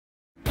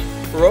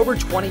For over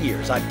 20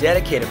 years, I've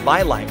dedicated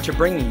my life to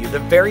bringing you the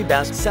very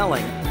best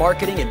selling,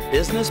 marketing, and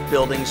business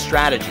building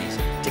strategies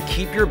to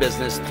keep your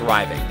business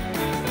thriving.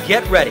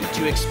 Get ready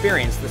to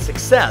experience the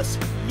success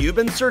you've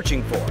been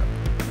searching for.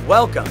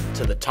 Welcome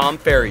to the Tom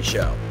Ferry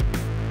Show.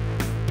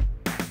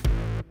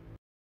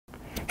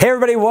 Hey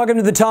everybody, welcome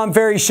to the Tom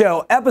Ferry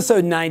Show,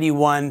 episode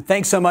 91.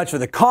 Thanks so much for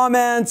the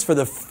comments, for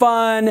the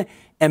fun,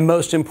 and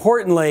most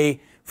importantly,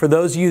 for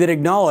those of you that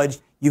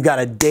acknowledged you've got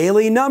a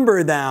daily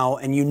number now,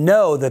 and you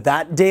know that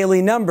that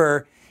daily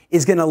number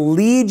is going to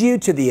lead you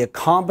to the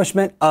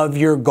accomplishment of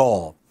your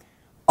goal.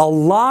 A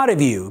lot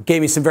of you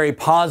gave me some very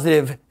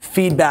positive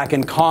feedback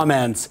and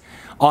comments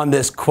on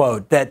this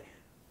quote, that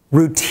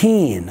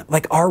routine,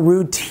 like our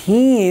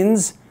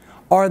routines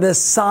are the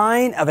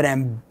sign of an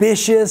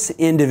ambitious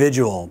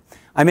individual.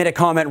 I made a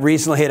comment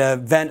recently at an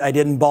event I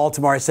did in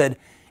Baltimore. I said,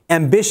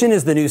 ambition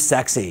is the new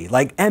sexy.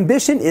 Like,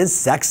 ambition is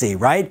sexy,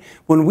 right?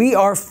 When we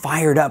are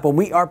fired up, when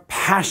we are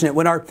passionate,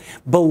 when our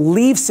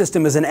belief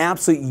system is an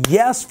absolute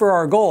yes for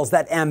our goals,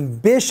 that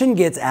ambition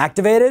gets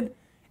activated,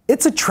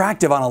 it's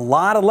attractive on a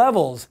lot of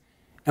levels.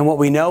 And what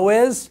we know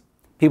is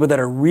people that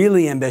are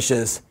really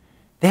ambitious,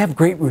 they have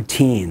great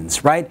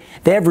routines, right?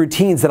 They have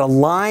routines that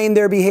align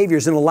their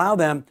behaviors and allow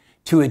them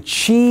to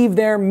achieve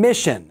their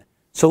mission.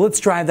 So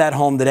let's drive that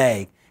home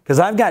today, because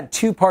I've got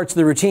two parts of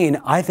the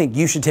routine I think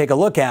you should take a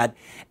look at,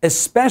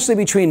 especially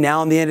between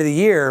now and the end of the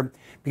year.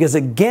 Because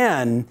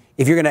again,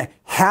 if you're going to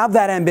have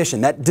that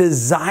ambition, that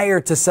desire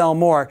to sell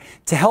more,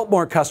 to help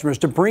more customers,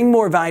 to bring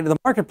more value to the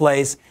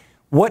marketplace,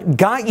 what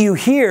got you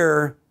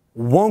here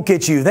won't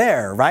get you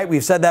there, right?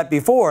 We've said that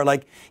before.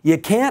 Like, you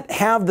can't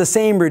have the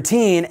same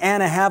routine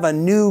and have a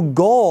new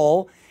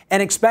goal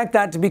and expect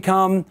that to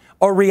become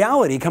a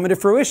reality, come into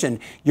fruition.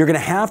 You're going to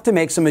have to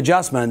make some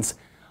adjustments.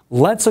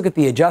 Let's look at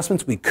the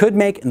adjustments we could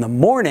make in the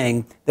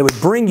morning that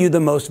would bring you the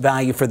most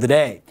value for the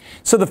day.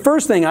 So the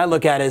first thing I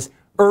look at is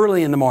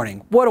early in the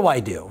morning. What do I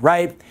do,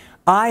 right?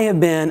 I have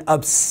been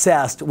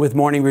obsessed with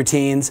morning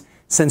routines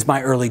since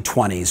my early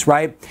 20s,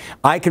 right?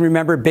 I can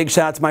remember, big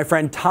shout out to my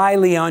friend Ty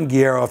Leon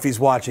Guerrero if he's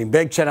watching.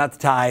 Big shout out to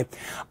Ty.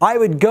 I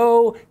would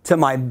go to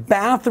my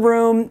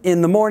bathroom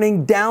in the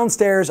morning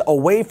downstairs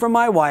away from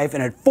my wife,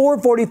 and at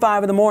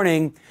 4:45 in the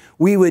morning,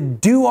 we would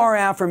do our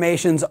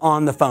affirmations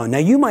on the phone. Now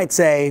you might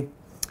say,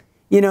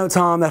 you know,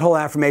 Tom, that whole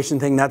affirmation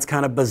thing, that's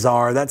kind of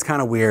bizarre. That's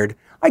kind of weird.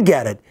 I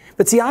get it.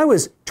 But see, I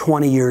was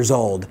 20 years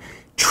old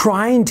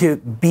trying to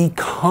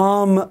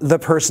become the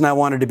person I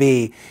wanted to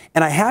be.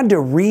 And I had to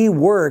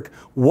rework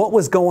what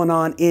was going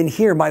on in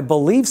here, my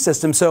belief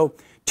system. So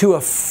to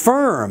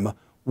affirm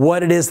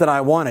what it is that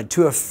I wanted,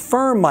 to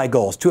affirm my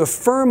goals, to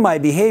affirm my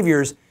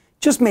behaviors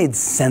just made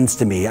sense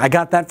to me. I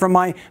got that from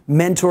my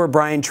mentor,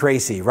 Brian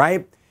Tracy,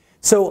 right?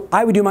 So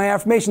I would do my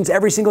affirmations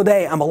every single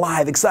day. I'm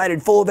alive,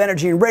 excited, full of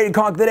energy, and ready to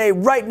conquer the day.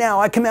 Right now,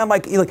 I command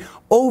like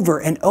over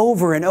and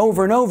over and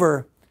over and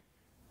over.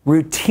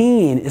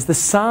 Routine is the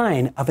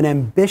sign of an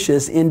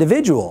ambitious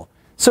individual.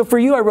 So for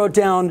you, I wrote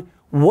down,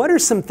 what are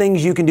some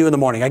things you can do in the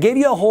morning? I gave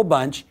you a whole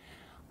bunch.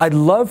 I'd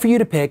love for you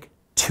to pick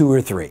 2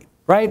 or 3,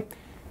 right?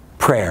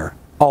 Prayer,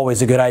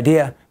 always a good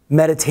idea.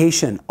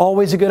 Meditation,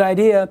 always a good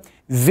idea.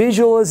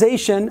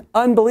 Visualization,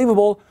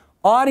 unbelievable.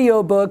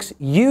 Audiobooks,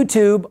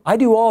 YouTube, I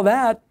do all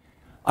that.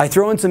 I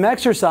throw in some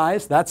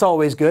exercise. That's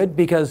always good,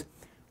 because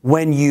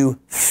when you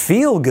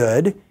feel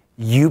good,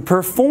 you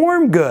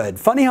perform good.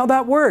 Funny how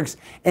that works.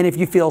 And if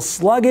you feel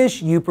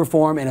sluggish, you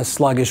perform in a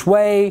sluggish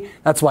way.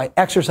 That's why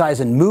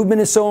exercise and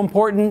movement is so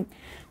important.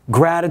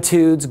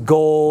 Gratitudes,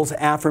 goals,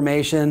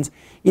 affirmations,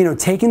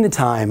 taking the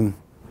time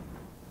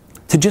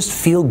to just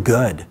feel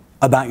good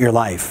about your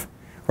life,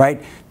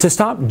 right? To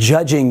stop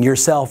judging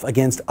yourself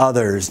against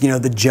others,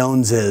 the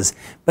Joneses,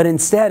 but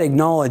instead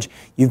acknowledge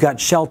you've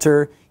got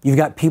shelter, you've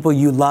got people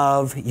you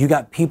love, you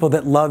got people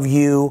that love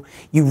you.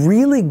 You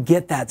really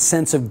get that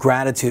sense of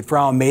gratitude for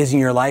how amazing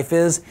your life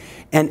is.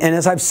 And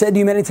as I've said to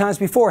you many times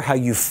before, how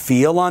you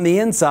feel on the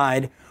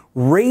inside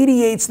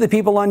radiates the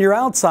people on your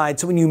outside.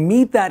 So when you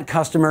meet that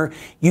customer,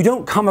 you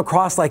don't come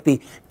across like the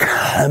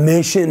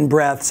commission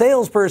breath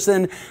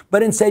salesperson,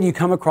 but instead you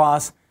come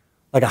across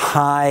like a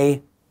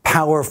high,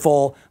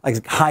 powerful,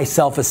 like high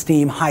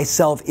self-esteem, high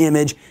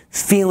self-image,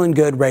 feeling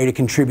good, ready to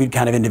contribute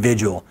kind of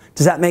individual.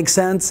 Does that make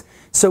sense?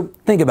 So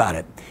think about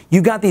it.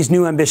 You got these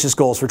new ambitious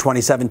goals for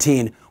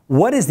 2017.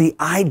 What is the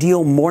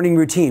ideal morning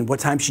routine?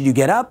 What time should you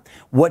get up?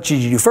 What should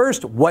you do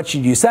first? What should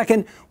you do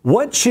second?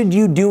 What should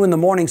you do in the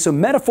morning? So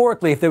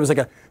metaphorically, if there was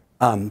like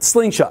a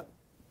slingshot,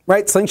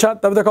 right?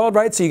 Slingshot, that's what they're called,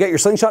 right? So you get your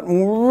slingshot,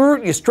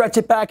 and you stretch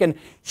it back and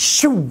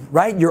shoo,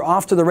 right? You're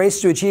off to the race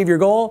to achieve your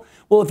goal.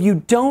 Well, if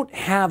you don't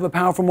have a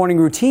powerful morning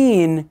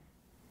routine,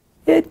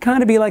 it'd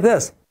kind of be like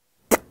this.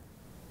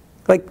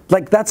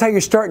 Like that's how you're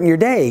starting your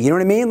day. You know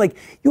what I mean? Like,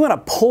 you want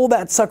to pull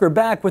that sucker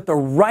back with the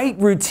right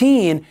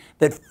routine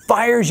that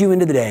fires you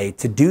into the day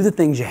to do the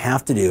things you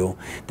have to do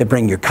that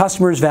bring your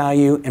customers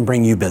value and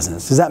bring you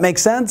business. Does that make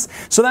sense?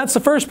 So that's the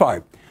first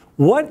part.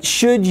 What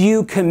should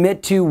you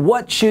commit to?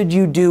 What should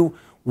you do?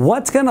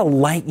 What's going to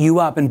light you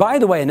up? And by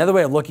the way, another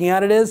way of looking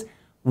at it is,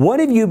 what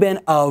have you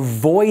been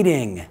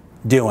avoiding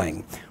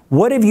doing?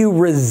 What have you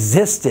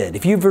resisted?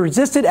 If you've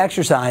resisted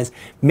exercise,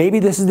 maybe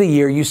this is the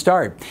year you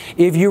start.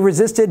 If you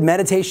resisted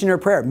meditation or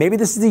prayer, maybe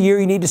this is the year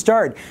you need to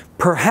start.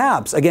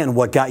 Perhaps, again,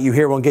 what got you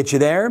here won't get you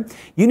there.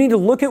 You need to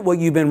look at what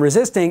you've been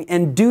resisting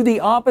and do the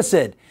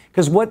opposite,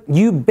 because what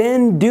you've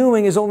been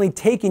doing is only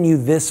taking you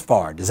this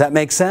far. Does that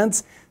make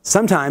sense?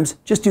 Sometimes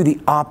just do the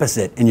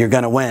opposite and you're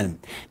going to win.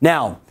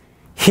 Now,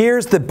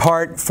 here's the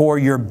part for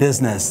your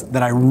business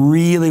that I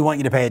really want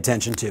you to pay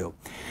attention to.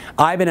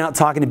 I've been out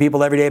talking to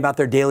people every day about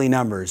their daily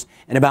numbers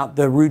and about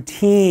the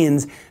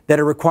routines that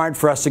are required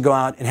for us to go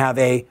out and have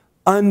a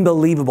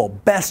unbelievable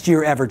best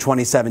year ever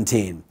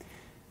 2017.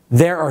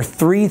 There are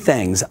 3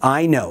 things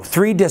I know,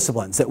 3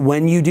 disciplines that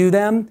when you do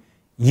them,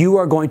 you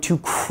are going to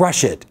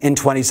crush it in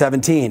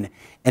 2017.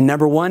 And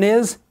number 1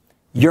 is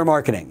your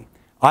marketing.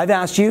 I've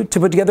asked you to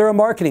put together a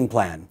marketing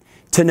plan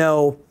to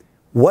know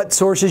what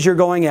sources you're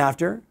going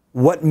after,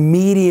 what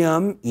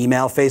medium,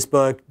 email,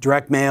 Facebook,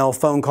 direct mail,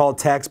 phone call,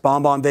 text,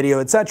 BombBomb video,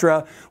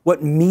 etc.,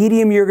 what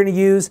medium you're going to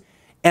use,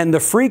 and the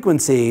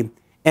frequency.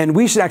 And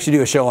we should actually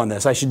do a show on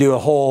this. I should do a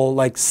whole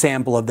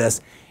sample of this.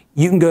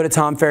 You can go to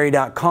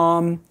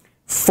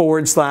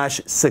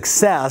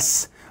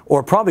tomferry.com/success,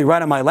 or probably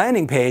right on my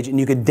landing page, and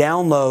you could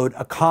download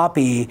a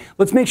copy.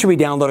 Let's make sure we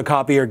download a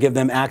copy or give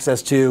them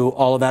access to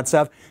all of that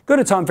stuff. Go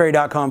to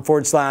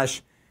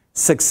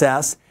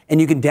tomferry.com/success. And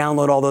you can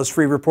download all those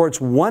free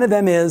reports. One of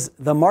them is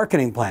the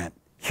marketing plan.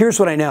 Here's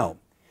what I know.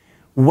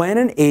 When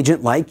an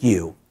agent like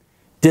you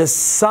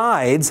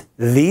decides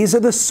these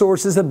are the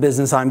sources of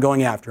business I'm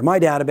going after, my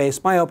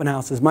database, my open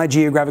houses, my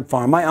geographic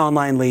farm, my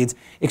online leads,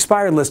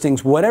 expired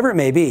listings, whatever it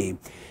may be,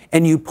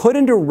 and you put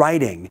into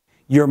writing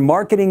your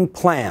marketing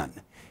plan.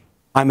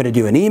 I'm going to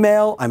do an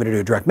email, I'm going to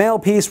do a direct mail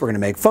piece, we're going to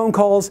make phone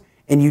calls,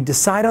 and you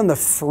decide on the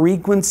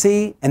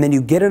frequency, and then you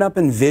get it up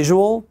in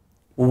visual.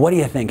 What do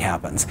you think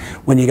happens?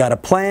 When you got a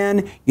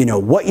plan, you know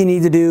what you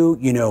need to do,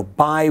 you know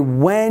by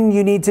when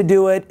you need to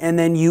do it, and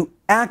then you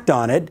act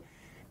on it.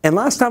 And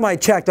last time I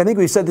checked, I think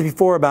we've said this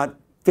before about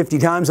 50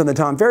 times on the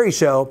Tom Ferry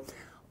Show,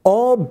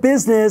 all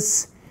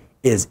business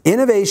is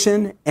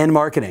innovation and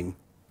marketing.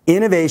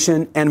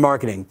 Innovation and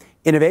marketing.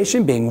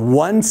 Innovation being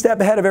one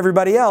step ahead of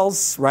everybody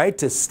else, right?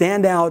 To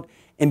stand out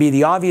and be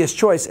the obvious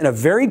choice in a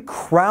very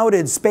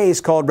crowded space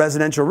called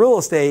residential real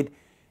estate,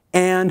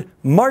 and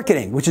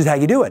marketing, which is how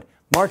you do it.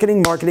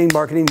 Marketing, marketing,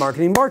 marketing,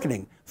 marketing,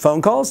 marketing.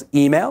 Phone calls,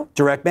 email,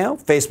 direct mail,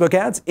 Facebook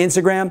ads,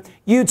 Instagram,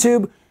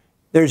 YouTube.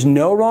 There's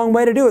no wrong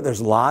way to do it.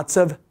 There's lots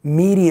of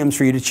mediums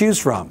for you to choose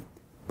from.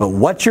 But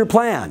what's your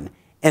plan?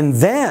 And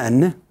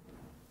then,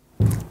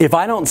 if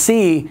I don't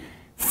see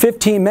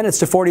 15 minutes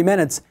to 40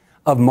 minutes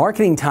of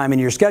marketing time in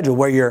your schedule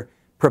where you're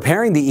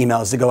preparing the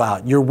emails to go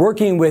out, you're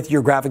working with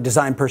your graphic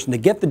design person to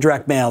get the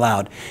direct mail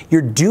out,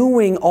 you're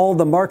doing all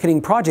the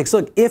marketing projects.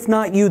 Look, if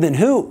not you, then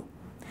who?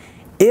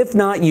 If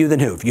not you, then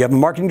who? If you have a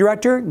marketing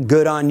director,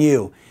 good on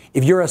you.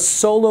 If you're a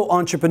solo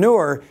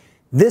entrepreneur,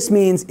 this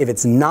means if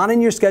it's not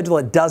in your schedule,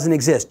 it doesn't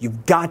exist.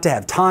 You've got to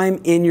have time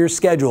in your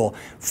schedule,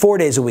 4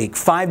 days a week,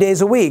 5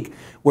 days a week,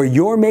 where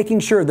you're making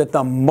sure that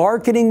the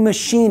marketing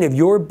machine of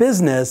your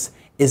business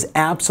is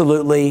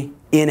absolutely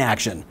in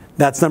action.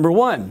 That's number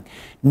 1.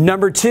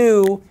 Number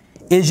 2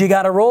 is you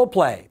got to role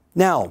play.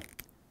 Now,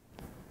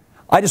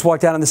 I just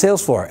walked out on the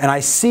sales floor and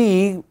I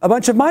see a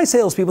bunch of my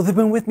salespeople who've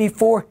been with me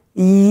for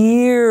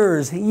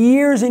years and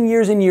years and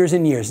years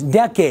and years,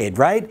 decade,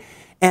 right?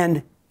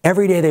 And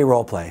every day they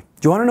role play.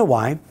 Do you want to know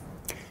why?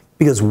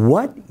 Because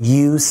what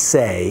you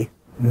say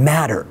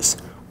matters.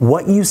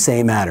 What you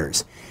say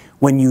matters.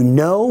 When you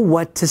know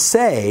what to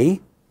say,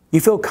 you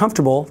feel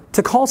comfortable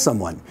to call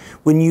someone.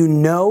 When you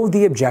know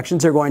the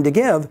objections they're going to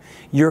give,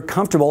 you're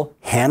comfortable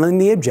handling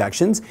the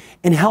objections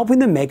and helping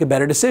them make a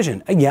better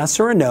decision. A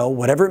yes or a no,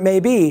 whatever it may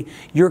be,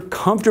 you're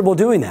comfortable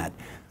doing that.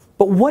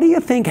 But what do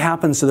you think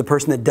happens to the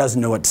person that doesn't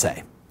know what to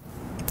say?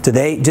 Do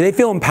they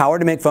feel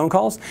empowered to make phone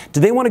calls? Do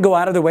they want to go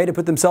out of their way to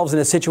put themselves in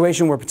a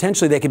situation where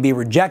potentially they could be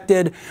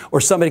rejected, or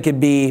somebody could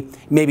be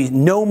maybe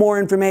know more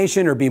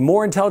information or be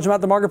more intelligent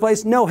about the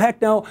marketplace? No, heck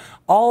no.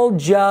 I'll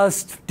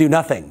just do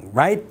nothing,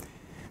 right?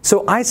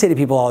 So I say to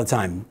people all the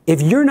time,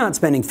 if you're not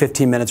spending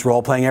 15 minutes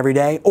role playing every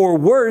day, or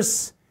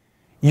worse,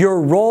 you're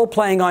role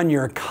playing on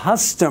your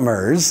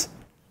customers,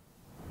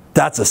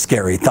 that's a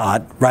scary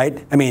thought,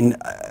 right? I mean,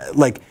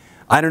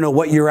 I don't know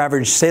what your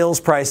average sales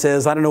price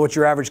is. I don't know what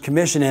your average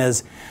commission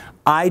is.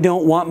 I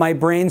don't want my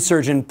brain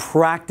surgeon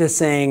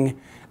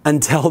practicing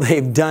until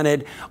they've done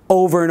it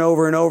over and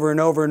over and over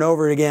and over and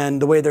over again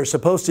the way they're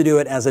supposed to do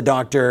it as a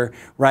doctor,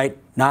 right?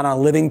 Not a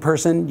living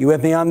person. You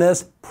with me on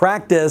this?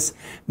 Practice.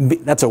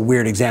 That's a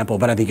weird example,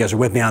 but I think you guys are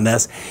with me on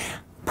this.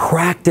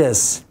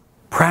 Practice.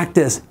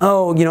 Practice.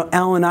 Oh,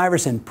 Allen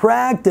Iverson.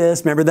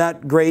 Practice. Remember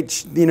that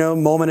great,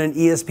 moment in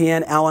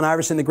ESPN? Allen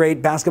Iverson, the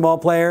great basketball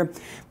player.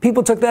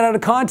 People took that out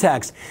of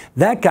context.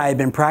 That guy had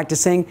been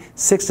practicing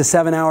 6 to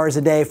 7 hours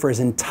a day for his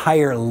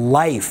entire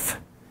life.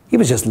 He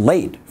was just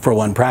late for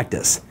one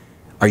practice.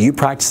 Are you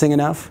practicing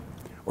enough?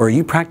 Or are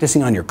you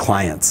practicing on your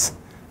clients?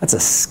 That's a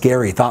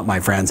scary thought,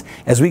 my friends.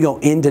 As we go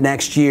into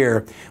next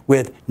year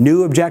with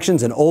new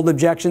objections and old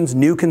objections,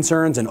 new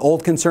concerns and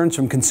old concerns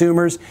from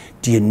consumers,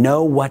 do you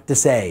know what to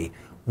say?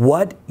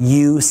 What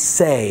you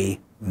say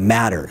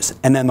matters.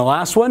 And then the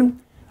last one,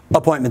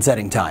 appointment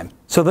setting time.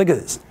 So look at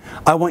this.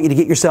 I want you to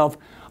get yourself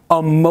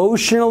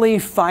emotionally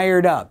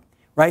fired up,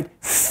 right?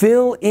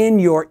 Fill in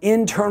your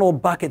internal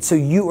bucket so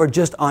you are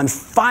just on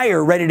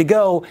fire, ready to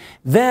go.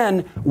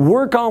 Then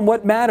work on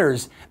what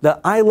matters. The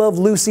I Love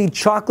Lucy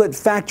Chocolate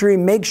Factory.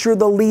 Make sure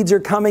the leads are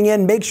coming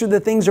in. Make sure the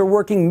things are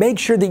working. Make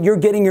sure that you're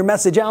getting your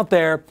message out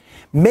there.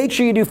 Make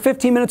sure you do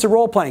 15 minutes of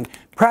role playing.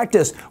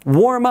 Practice,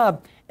 warm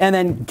up, and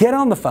then get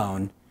on the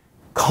phone.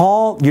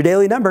 Call your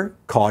daily number.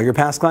 Call your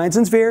past clients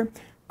in Sphere.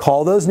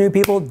 Call those new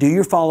people. Do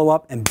your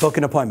follow-up and book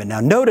an appointment.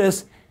 Now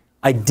notice,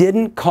 I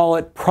didn't call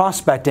it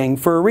prospecting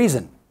for a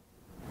reason.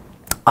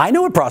 I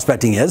know what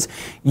prospecting is.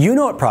 You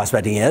know what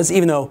prospecting is,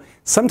 even though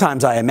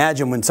sometimes I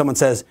imagine when someone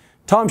says,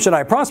 Tom, should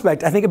I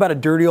prospect? I think about a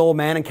dirty old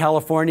man in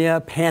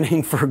California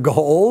panning for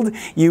gold.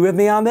 You with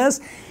me on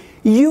this?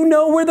 You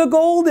know where the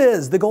gold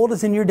is. The gold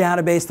is in your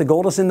database. The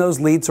gold is in those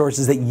lead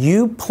sources that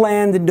you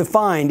planned and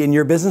defined in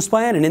your business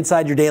plan and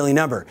inside your daily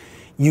number.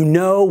 You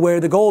know where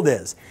the gold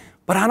is.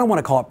 But I don't want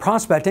to call it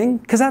prospecting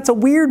because that's a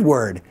weird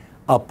word.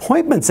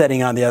 Appointment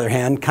setting, on the other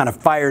hand, kind of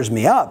fires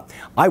me up.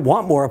 I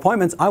want more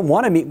appointments. I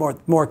want to meet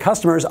more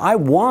customers. I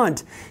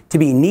want to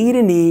be knee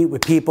to knee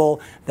with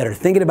people that are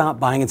thinking about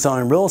buying and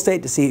selling real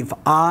estate to see if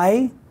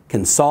I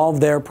can solve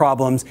their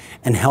problems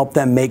and help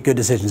them make good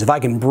decisions. If I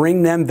can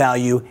bring them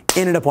value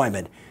in an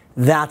appointment.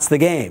 That's the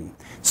game.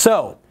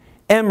 So,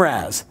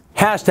 MRAS,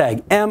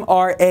 hashtag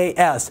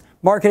MRAS,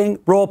 marketing,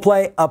 role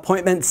play,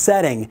 appointment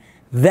setting.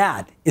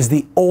 That is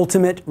the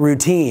ultimate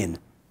routine.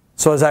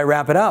 So as I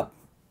wrap it up,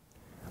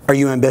 are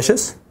you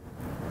ambitious?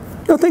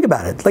 No, think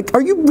about it. Like,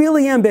 are you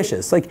really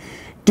ambitious? Like,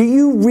 do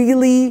you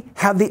really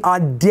have the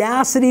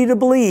audacity to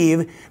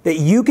believe that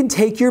you can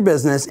take your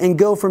business and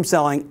go from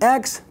selling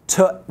X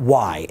to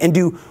Y and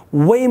do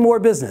way more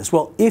business?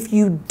 Well, if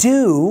you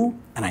do,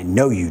 and I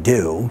know you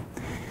do,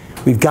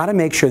 we've got to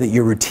make sure that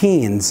your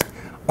routines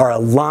are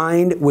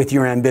aligned with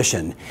your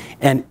ambition.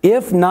 And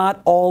if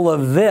not all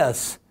of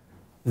this,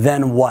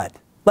 then what?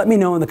 Let me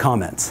know in the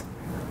comments.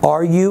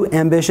 Are you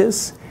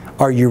ambitious?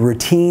 Are your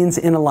routines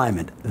in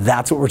alignment?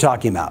 That's what we're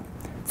talking about.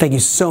 Thank you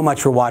so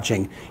much for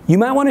watching. You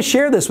might want to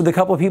share this with a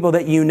couple of people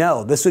that you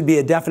know. This would be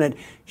a definite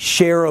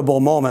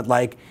shareable moment,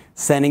 like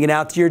sending it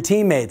out to your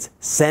teammates,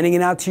 sending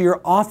it out to your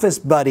office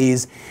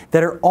buddies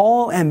that are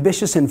all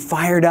ambitious and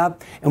fired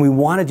up, and we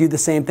want to do the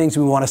same things.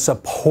 We want to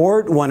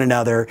support one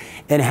another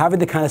and having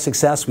the kind of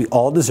success we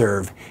all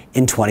deserve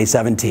in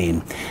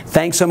 2017.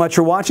 Thanks so much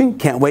for watching.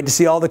 Can't wait to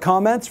see all the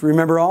comments.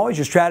 Remember always,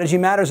 your strategy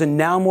matters, and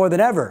now more than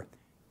ever,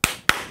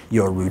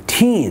 your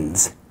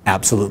routines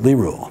absolutely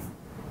rule.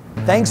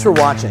 Thanks for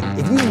watching.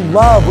 If you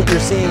love what you're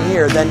seeing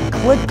here, then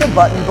click the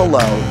button below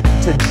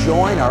to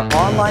join our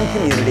online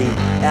community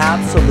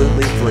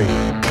absolutely free.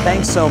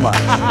 Thanks so much.